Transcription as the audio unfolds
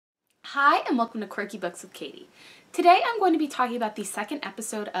Hi and welcome to Quirky Books with Katie. Today I'm going to be talking about the second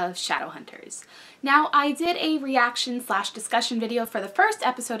episode of Shadowhunters. Now I did a reaction / discussion video for the first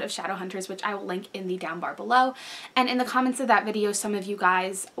episode of Shadowhunters, which I will link in the down bar below, and in the comments of that video some of you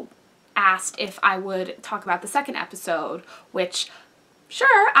guys asked if I would talk about the second episode, which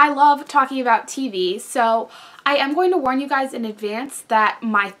sure, I love talking about TV, so I am going to warn you guys in advance that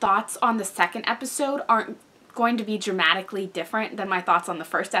my thoughts on the second episode aren't going to be dramatically different than my thoughts on the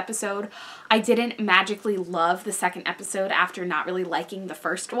first episode. I didn't magically love the second episode after not really liking the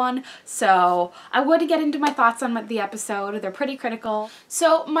first one, so I would get into my thoughts on the episode. They're pretty critical.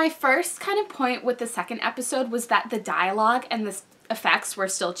 So my first kind of point with the second episode was that the dialogue and the effects were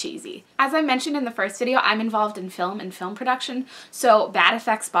still cheesy. As I mentioned in the first video, I'm involved in film and film production, so bad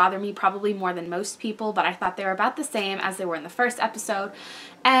effects bother me probably more than most people, but I thought they were about the same as they were in the first episode.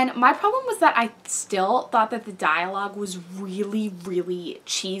 And my problem was that I still thought that the dialogue was really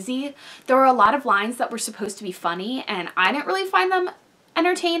cheesy. There were a lot of lines that were supposed to be funny, and I didn't really find them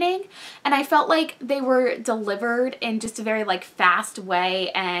entertaining, and I felt like they were delivered in just a very fast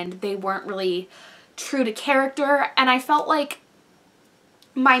way, and they weren't really true to character, and I felt like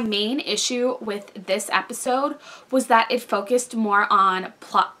my main issue with this episode was that it focused more on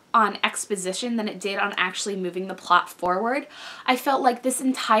exposition than it did on actually moving the plot forward. I felt like this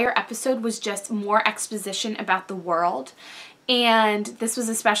entire episode was just more exposition about the world, and this was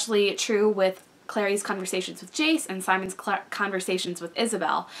especially true with Clary's conversations with Jace and Simon's conversations with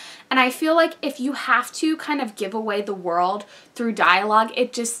Isabel. And I feel like if you have to kind of give away the world through dialogue,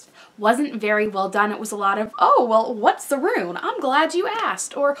 it just wasn't very well done. It was a lot of, oh, well, what's the rune? I'm glad you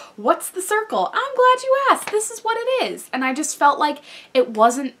asked. Or what's the circle? I'm glad you asked. This is what it is. And I just felt like it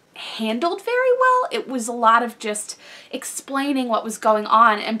wasn't handled very well. It was a lot of just explaining what was going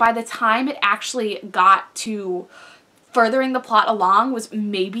on. And by the time it actually got to furthering the plot along was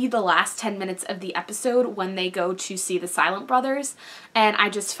maybe the last 10 minutes of the episode when they go to see the Silent Brothers. And I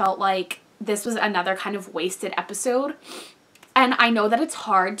just felt like this was another kind of wasted episode. And I know that it's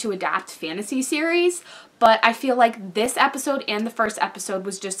hard to adapt fantasy series, but I feel like this episode and the first episode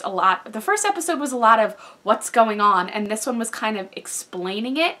was just a lot. The first episode was a lot of what's going on, and this one was kind of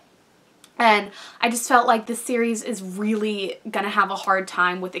explaining it. And I just felt like this series is really going to have a hard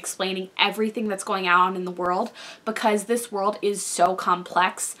time with explaining everything that's going on in the world, because this world is so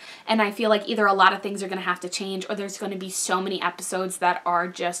complex, and I feel like either a lot of things are going to have to change, or there's going to be so many episodes that are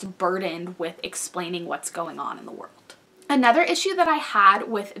just burdened with explaining what's going on in the world. Another issue that I had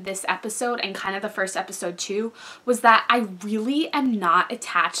with this episode, and kind of the first episode too, was that I really am not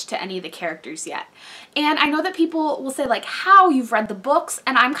attached to any of the characters yet. And I know that people will say how, you've read the books?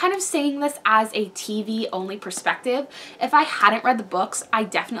 And I'm kind of saying this as a TV only perspective. If I hadn't read the books, I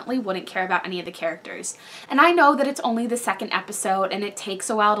definitely wouldn't care about any of the characters. And I know that it's only the second episode and it takes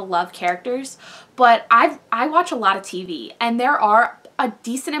a while to love characters, but I watch a lot of TV, and there are a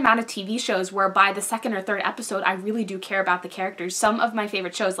decent amount of TV shows where by the second or third episode I really do care about the characters. Some of my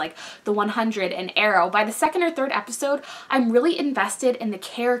favorite shows like The 100 and Arrow, by the second or third episode I'm really invested in the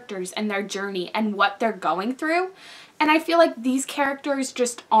characters and their journey and what they're going through. And I feel like these characters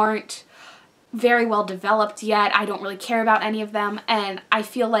just aren't very well developed yet. I don't really care about any of them, and I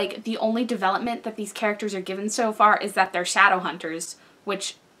feel like the only development that these characters are given so far is that they're Shadowhunters,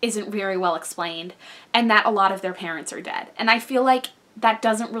 which isn't very well explained, and that a lot of their parents are dead. And I feel like that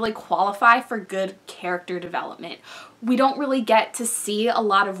doesn't really qualify for good character development. We don't really get to see a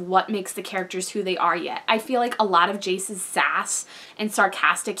lot of what makes the characters who they are yet. I feel like a lot of Jace's sass and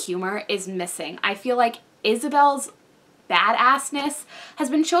sarcastic humor is missing. I feel like Isabel's badassness has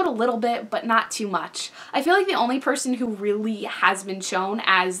been showed a little bit, but not too much. I feel like the only person who really has been shown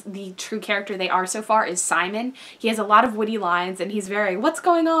as the true character they are so far is Simon. He has a lot of witty lines, and he's very, what's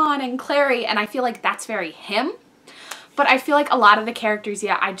going on, and Clary, and I feel like that's very him. But I feel like a lot of the characters,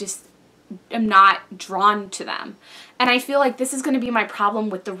 yeah, I just am not drawn to them. And I feel like this is going to be my problem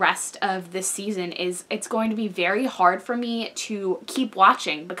with the rest of this season, is it's going to be very hard for me to keep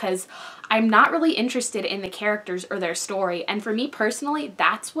watching because I'm not really interested in the characters or their story. And for me personally,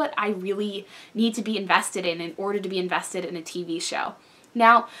 that's what I really need to be invested in order to be invested in a TV show.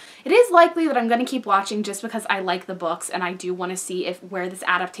 Now, it is likely that I'm going to keep watching just because I like the books and I do want to see where this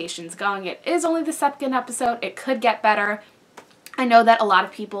adaptation is going. It is only the second episode. It could get better. I know that a lot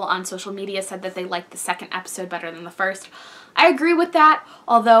of people on social media said that they liked the second episode better than the first. I agree with that,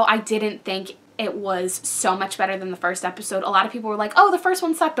 although I didn't think it was so much better than the first episode. A lot of people were like, oh, the first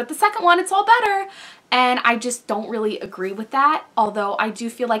one sucked, but the second one, it's all better. And I just don't really agree with that, although I do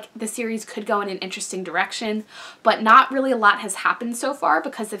feel like the series could go in an interesting direction, but not really a lot has happened so far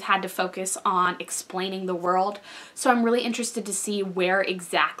because they've had to focus on explaining the world. So I'm really interested to see where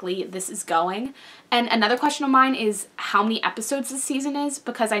exactly this is going. And another question of mine is how many episodes this season is,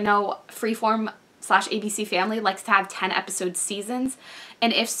 because I know Freeform / ABC Family likes to have 10 episode seasons,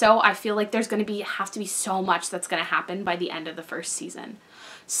 and if so, I feel like there's going to have to be so much that's going to happen by the end of the first season.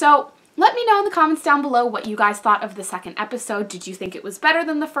 So let me know in the comments down below what you guys thought of the second episode. Did you think it was better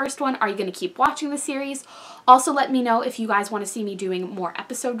than the first one? Are you going to keep watching the series? Also, let me know if you guys want to see me doing more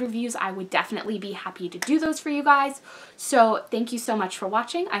episode reviews. I would definitely be happy to do those for you guys. So thank you so much for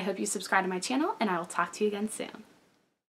watching. I hope you subscribe to my channel, and I will talk to you again soon.